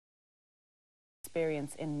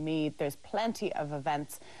experience in Meath. There's plenty of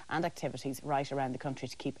events and activities right around the country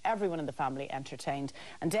to keep everyone in the family entertained.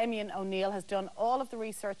 And Damien O'Neill has done all of the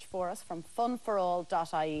research for us from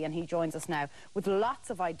funforall.ie, and he joins us now with lots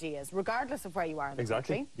of ideas, regardless of where you are in the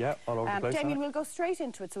country. Yeah, all over the place. Damien, we'll go straight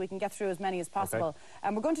into it so we can get through as many as possible.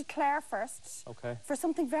 And we're going to Clare first for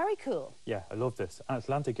something very cool. Yeah, I love this.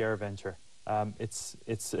 Atlantic Air Venture. I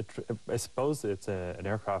suppose it's an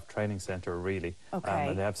aircraft training centre, really.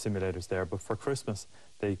 And they have simulators there. But for Christmas,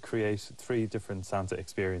 they create 3 different Santa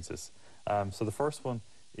experiences. So the first one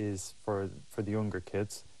is for the younger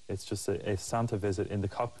kids. It's just a Santa visit in the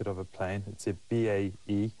cockpit of a plane. It's a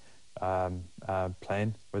BAE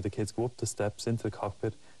plane where the kids go up the steps into the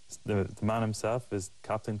cockpit. The man himself, is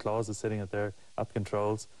Captain Claus, is sitting at the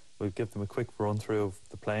controls. We'll give them a quick run through of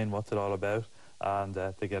the plane, what's it all about, and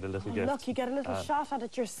they get a little gift. Look, you get a little shot at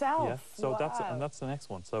it yourself. Yeah, so that's the next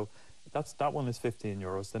one. So that one is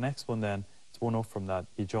 €15. The next one then, it's one up from that.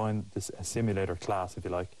 You join this simulator class, if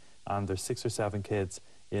you like, and there's 6 or 7 kids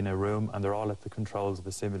in a room, and they're all at the controls of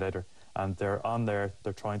a simulator, and they're on there.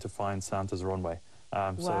 They're trying to find Santa's runway.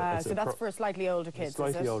 So that's for slightly older kids.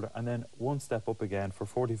 Slightly older, and then one step up again for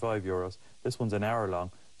 €45. This one's an hour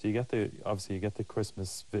long, so you get the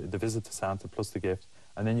Christmas, the visit to Santa plus the gift,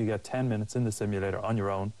 and then you get 10 minutes in the simulator on your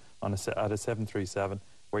own at a 737,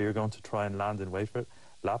 where you're going to try and land in, wait for it,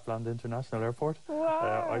 Lapland International Airport.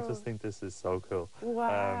 Wow! I just think this is so cool.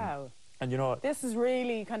 Wow! And you know, this is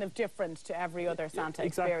really kind of different to every other Santa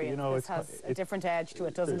experience. You know, this has a different edge to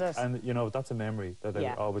it, doesn't it? And you know, that's a memory that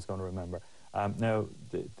I'm always going to remember. Now,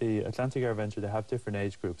 the Atlantic Air Venture, they have different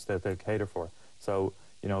age groups that they'll cater for. So,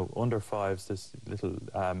 you know, under 5s, this little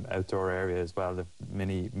outdoor area as well, the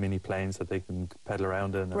mini planes that they can pedal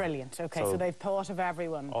around in. Brilliant. Okay, so they've thought of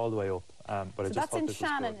everyone. All the way up. So that's in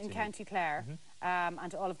Shannon in County Clare.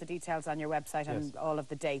 And all of the details on your website and all of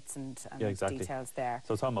the dates and details there.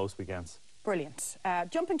 So it's on most weekends. Brilliant.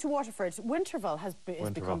 Jumping to Waterford, Winterville has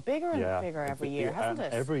become bigger and bigger every year, hasn't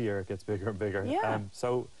it? Every year it gets bigger and bigger. Yeah.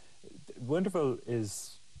 So Winterville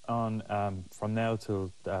is on from now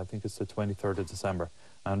till I think it's the 23rd of December.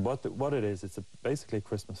 And what it is, it's basically a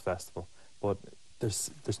Christmas festival. But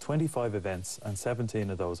there's 25 events and 17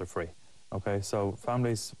 of those are free. Okay, so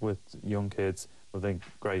families with young kids will think,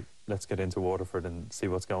 great, let's get into Waterford and see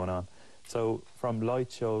what's going on. So from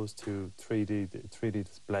light shows to 3D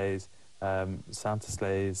displays, Santa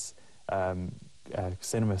sleighs,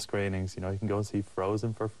 cinema screenings. You know, you can go and see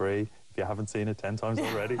Frozen for free if you haven't seen it 10 times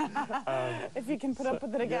already. If you can put up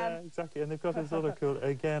with it again. Yeah, exactly. And they've got this other cool,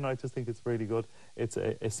 again, I just think it's really good. It's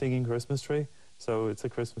a singing Christmas tree. So it's a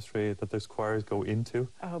Christmas tree that there's choirs go into.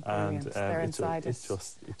 Oh, brilliant. And they're inside it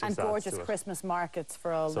just and gorgeous Christmas markets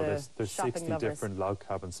for all the there's shopping 60 lovers. different log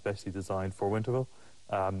cabins specially designed for Winterville.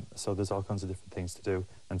 So there's all kinds of different things to do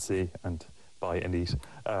and see and buy and eat.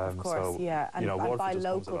 Of course, yeah. And, you know, and buy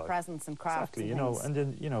local presents and crafts. Exactly, and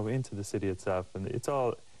then, you know, into the city itself. And it's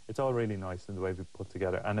all really nice in the way we put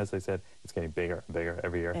together. And as I said, it's getting bigger and bigger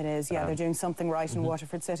every year. It is, yeah. They're doing something right in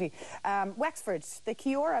Waterford City. Wexford, the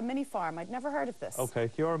kiaoraminifarm. I'd never heard of this. Okay,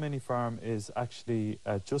 kiaoraminifarm is actually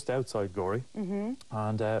just outside Gorey.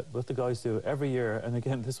 And what the guys do every year, and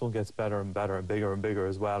again, this one gets better and better and bigger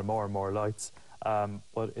as well, more and more lights.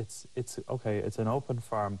 But it's an open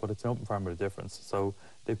farm, but it's an open farm with a difference. So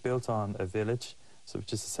they've built on a village, so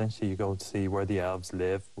which is essentially you go to see where the elves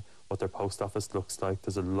live, what their post office looks like.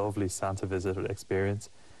 There's a lovely Santa visit experience.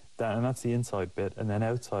 And that's the inside bit. And then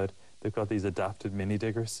outside, they've got these adapted mini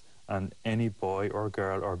diggers. And any boy or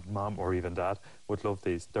girl or mom or even dad would love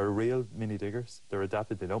these. They're real mini diggers. They're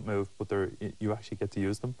adapted. They don't move, but you actually get to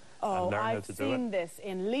use them and learn how to do it. I've seen this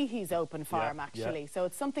in Leahy's open farm, actually. So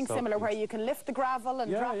it's something similar where you can lift the gravel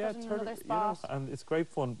and drop it in another spot. You know, and it's great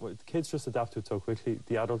fun. The kids just adapt to it so quickly.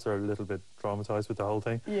 The adults are a little bit traumatised with the whole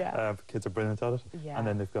thing. Kids are brilliant at it. And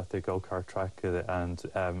then they've got the go-kart track and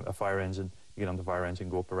a fire engine. You get on the fire engine,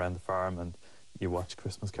 go up around the farm, and you watch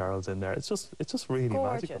Christmas carols in there. It's just really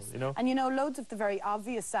magical, you know. And you know, loads of the very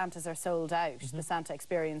obvious Santas are sold out, the Santa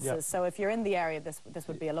experiences. So if you're in the area, this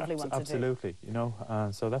would be a lovely one to do. Absolutely, you know.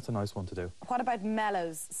 So that's a nice one to do. What about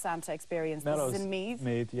Mellow's Santa experience? Mellow's, this is in Meath?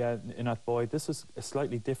 Meath, yeah, in Athboy. This is a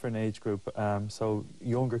slightly different age group. So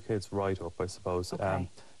younger kids right up, I suppose. Okay.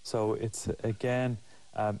 So it's, again,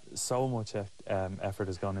 so much effort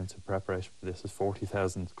has gone into preparation for this. There's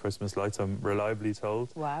 40,000 Christmas lights, I'm reliably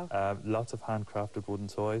told. Wow. Lots of handcrafted wooden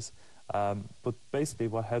toys. But basically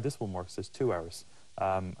how this one works is 2 hours.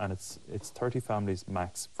 And it's 30 families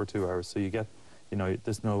max for 2 hours. So you get you know,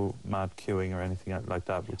 there's no mad queuing or anything like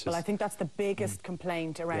that. Well, I think that's the biggest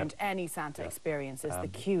complaint around any Santa experience is the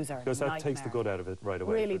queues are because that takes the good out of it right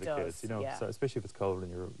away really for the kids. You know, so especially if it's cold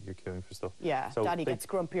and you're queuing for stuff. Yeah, so Daddy gets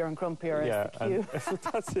grumpier and grumpier as the queue.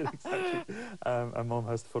 That's it, exactly. And Mum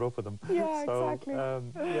has to put up with them. Yeah, so, exactly.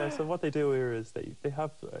 So what they do here is they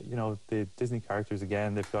have, you know, the Disney characters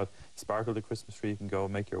again. They've got Sparkle the Christmas Tree. You can go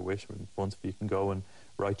make your wish once, but you can go and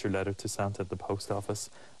write your letter to Santa at the post office.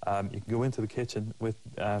 You can go into the kitchen with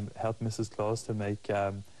help Mrs. Claus to make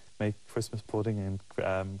Christmas pudding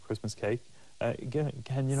and Christmas cake. Again,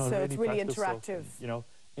 you know, so really it's really interactive. Stuff, you know,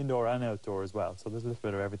 indoor and outdoor as well. So there's a little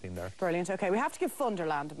bit of everything there. Brilliant. Okay, we have to give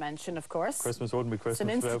Funderland a mention, of course. Christmas wouldn't be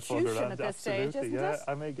Christmas without Funderland. It's an institution at this stage, isn't it?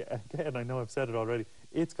 I mean, again, I know I've said it already.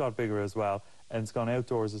 It's got bigger as well, and it's gone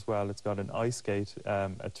outdoors as well. It's got an ice skate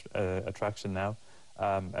attraction now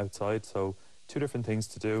outside. So 2 different things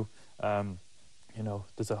to do. You know,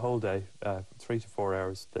 there's a whole day, 3 to 4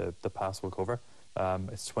 hours. The pass will cover.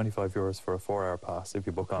 It's €25 for a 4-hour pass if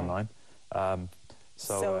you book online.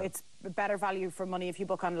 So it's better value for money if you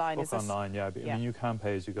book online, is it? Book online, yeah. I mean, you can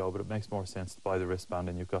pay as you go, but it makes more sense to buy the wristband,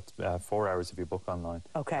 and you've got 4 hours if you book online.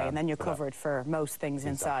 Okay, and then you're covered for most things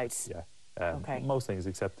inside. Yeah. Most things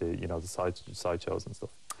except the side shows and stuff.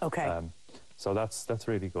 Okay. So that's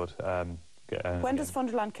really good. When does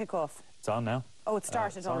Funderland kick off? It's on now. Oh, it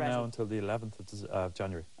started already. It's on now until the 11th of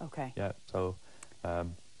January. Okay. Yeah. So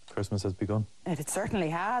Christmas has begun. It certainly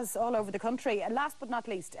has, all over the country. And last but not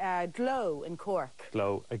least, Glow in Cork.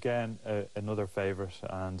 Glow, again, another favourite.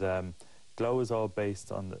 And Glow is all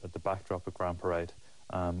based on the backdrop of Grand Parade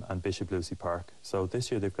and Bishop Lucy Park. So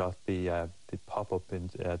this year they've got the pop-up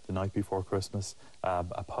the night before Christmas,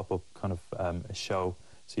 a pop-up kind of a show.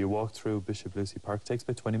 So you walk through Bishop Lucy Park. It takes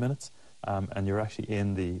about 20 minutes, and you're actually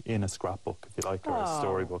in a scrapbook, if you like, or a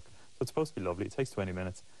storybook. So it's supposed to be lovely. It takes 20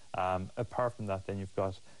 minutes. Apart from that, then you've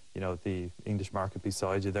got, you know, the English market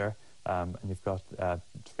beside you there, and you've got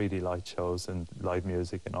 3D light shows and live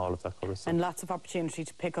music and all of that kind of stuff. And lots of opportunity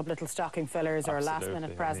to pick up little stocking fillers or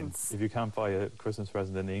last-minute presents. I mean, if you can't buy a Christmas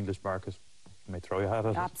present in the English market, you may throw your hat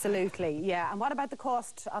at it. Absolutely, yeah. And what about the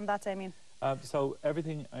cost on that, Damien? So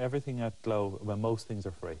everything at Glow, well, most things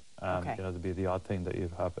are free. You know, there'll be the odd thing that you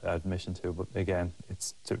have admission to, but again,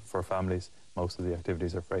 it's for families. Most of the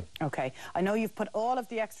activities are free. Okay. I know you've put all of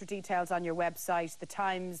the extra details on your website, the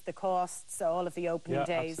times, the costs, all of the opening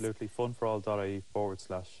days. Yeah, absolutely.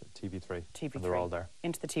 funforall.ie/TV3. TV3. And they're all there.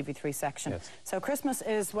 Into the TV3 section. Yes. So Christmas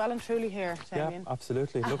is well and truly here, Damien. Yeah,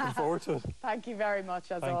 absolutely. Looking forward to it. Thank you very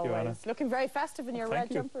much, as always. Thank you, Anna. Looking very festive in your red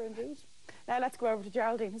jumper, indeed. Now let's go over to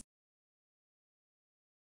Geraldine.